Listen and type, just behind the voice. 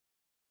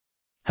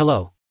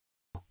Hello.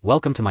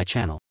 Welcome to my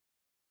channel.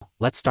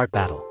 Let's start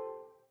battle.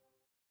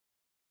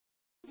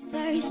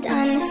 First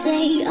I'ma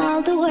say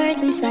all the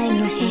words inside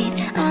my head.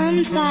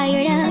 I'm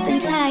fired up and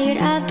tired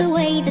of the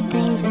way that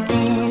things have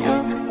been.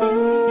 Oh,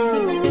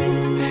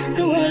 ooh,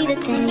 the way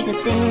that things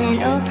have been.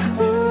 Oh,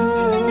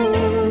 ooh.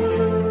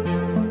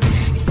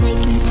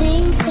 Second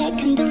thing,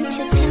 second, don't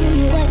you tell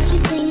me what you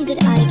think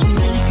that I can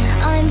be.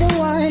 I'm the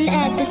one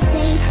at the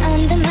same,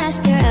 I'm the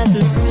master of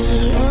my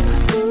sea.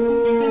 Oh,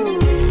 ooh,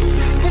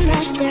 the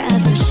master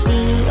of my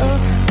sea. Oh,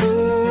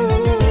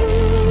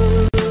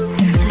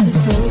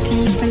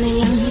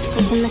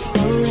 taking my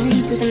soul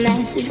into the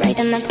masses,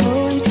 writing my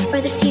poems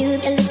for the few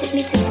that looked at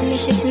me, took to me,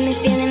 shook to me,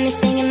 feeling me,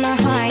 singing my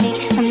heartache.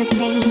 From the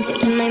pain,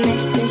 taking my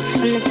message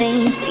from the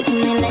veins, speaking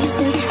my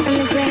lesson from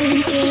the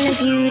brain, seeing the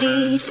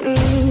beauty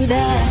through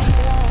the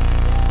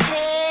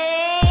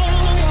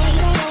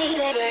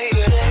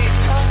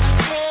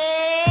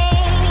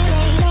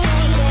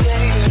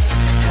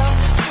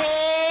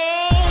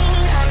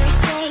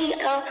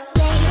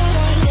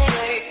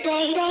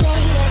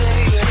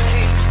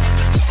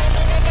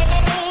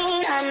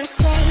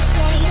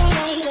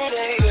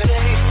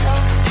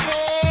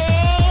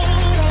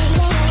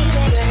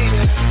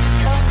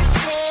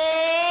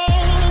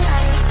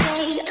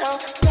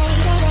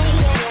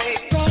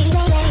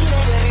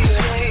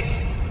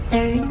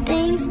third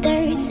things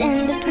third,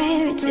 send a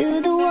prayer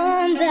to the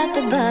ones up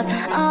above,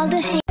 all the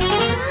hate.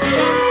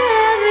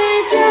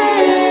 Every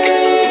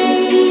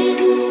day,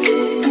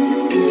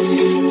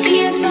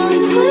 keep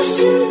on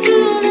pushing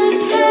through the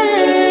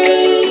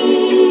pain,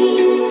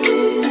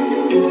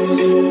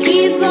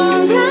 keep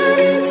on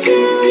grinding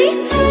till we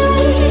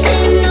die.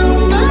 Ain't no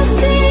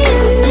mercy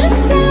in this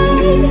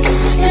life,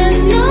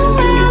 there's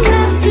nowhere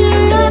left to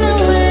run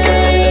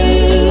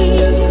away.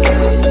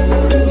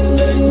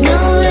 No,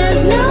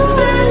 there's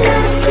nowhere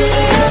left to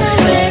run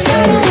away,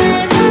 run away,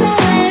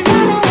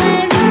 run away, run away,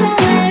 run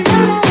away,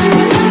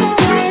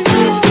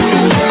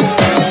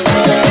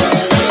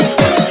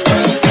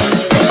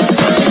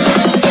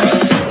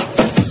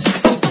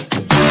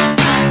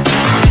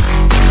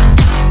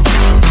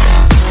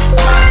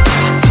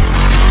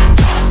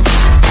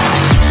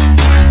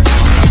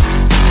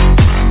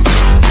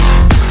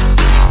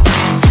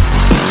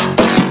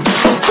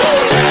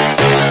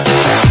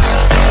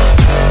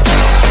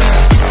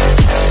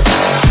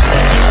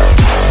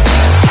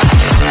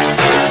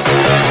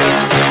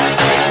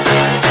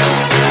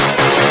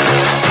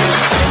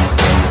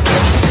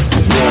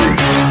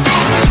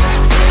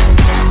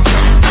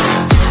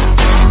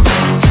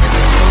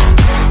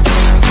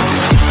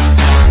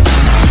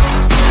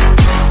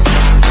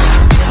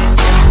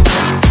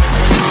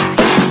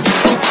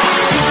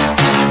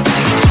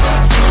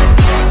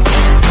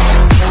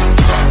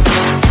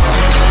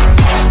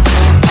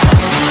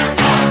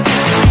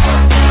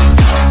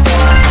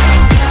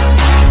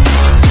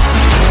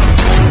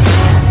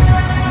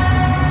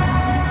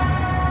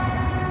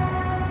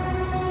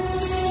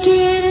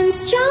 getting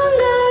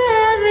stronger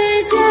every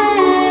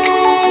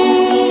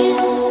day,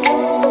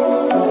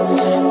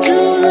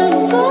 through the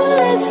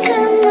bullets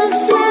and the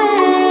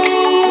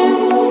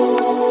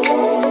flames,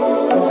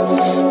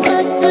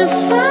 but the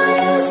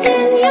fire's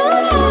in your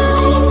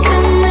eyes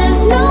and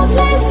there's no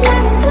place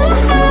left to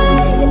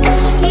hide.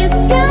 You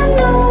got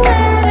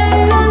nowhere to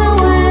run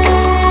away.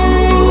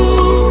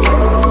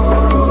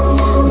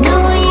 No,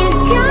 you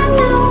got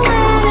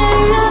nowhere to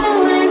run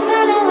away,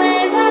 run away,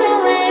 run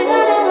away,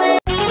 run away.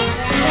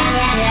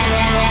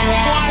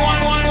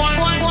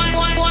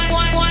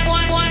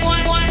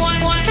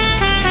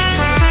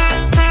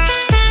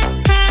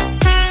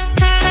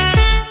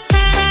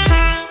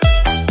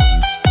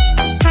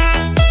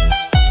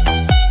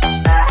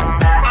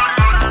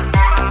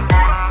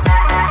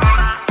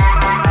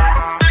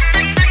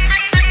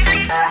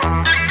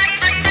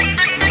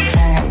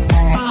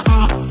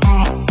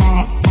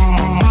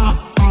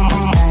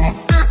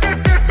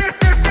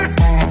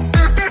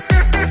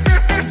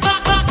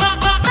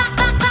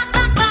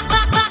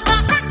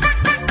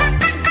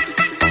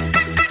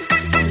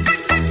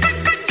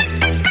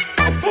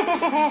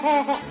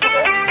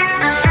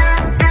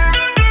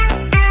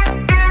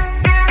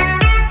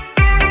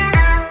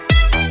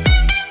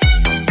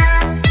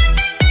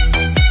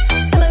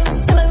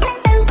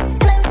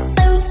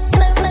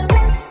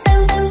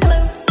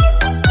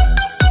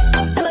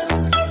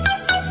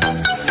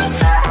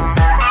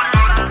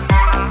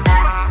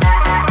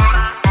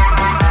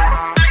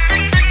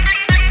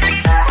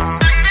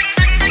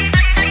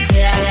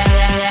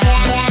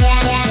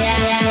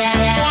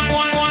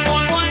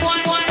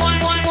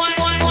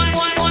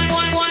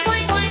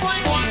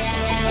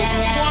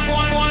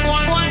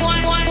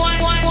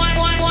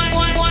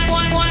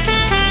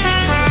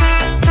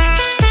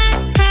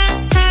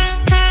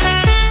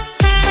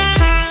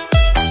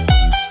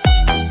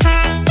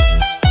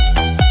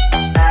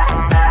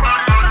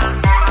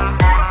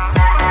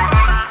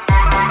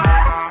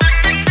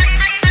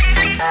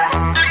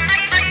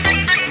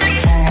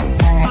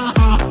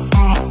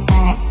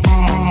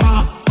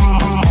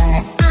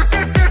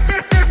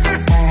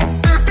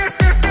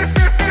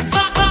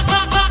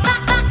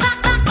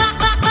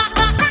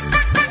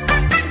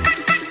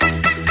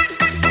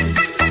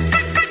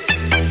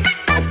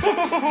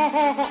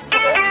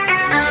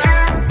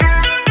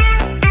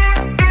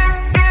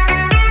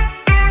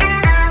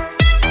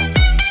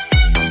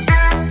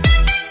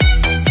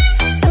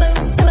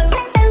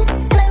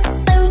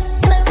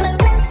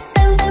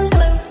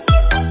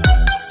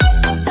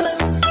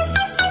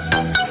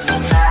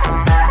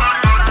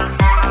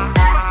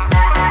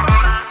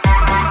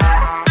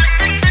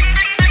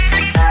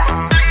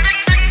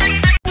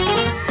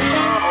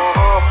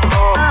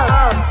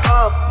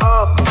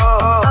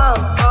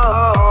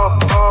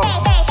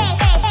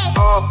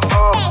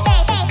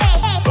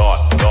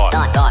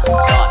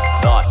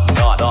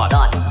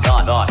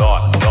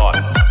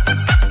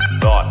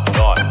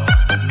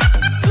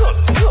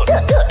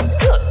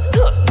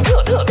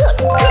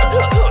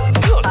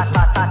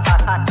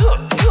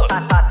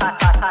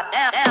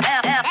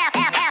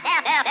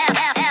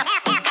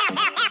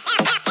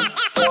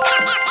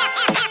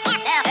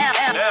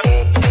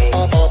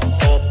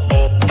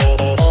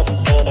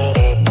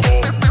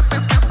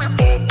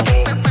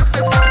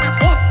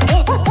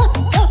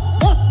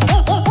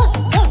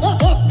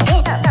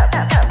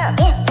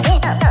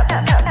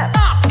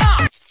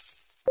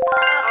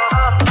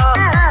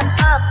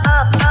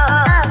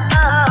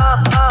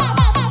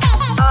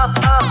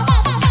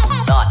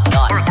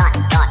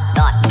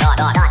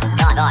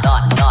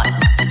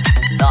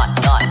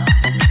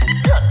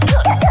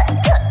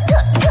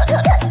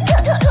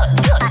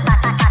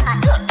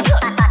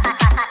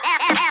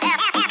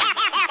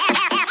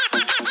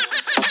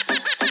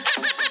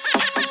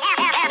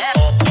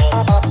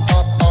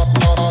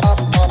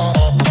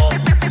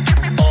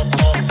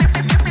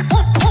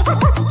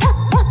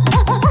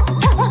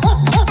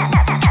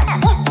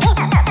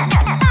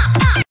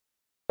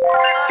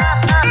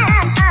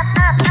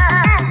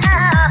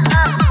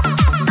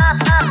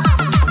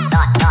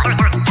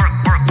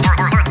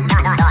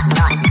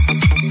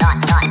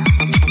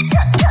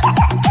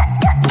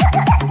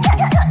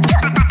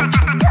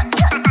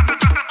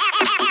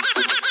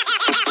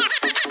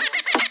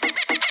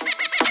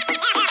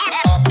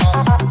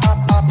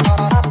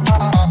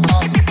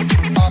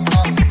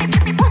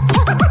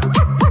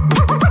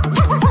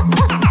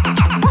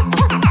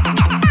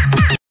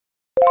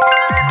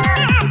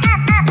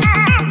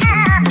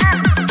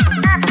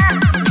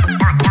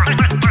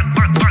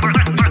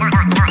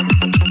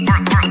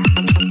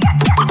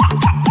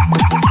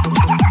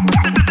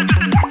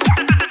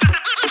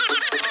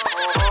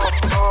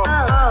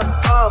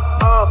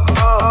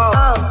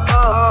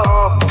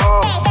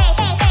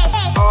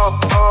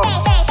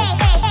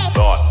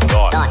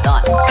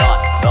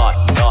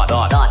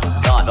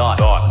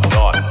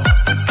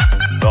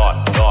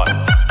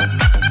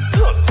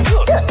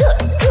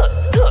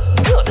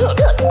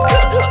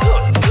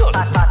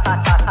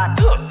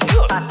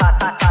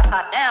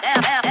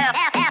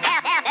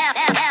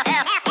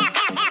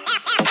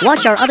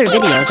 Watch our other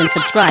videos and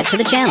subscribe to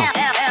the channel.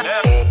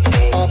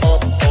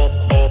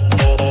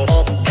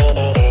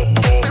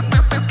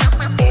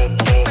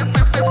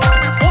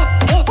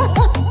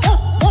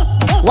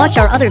 Watch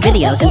our other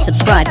videos and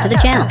subscribe to the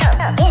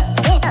channel.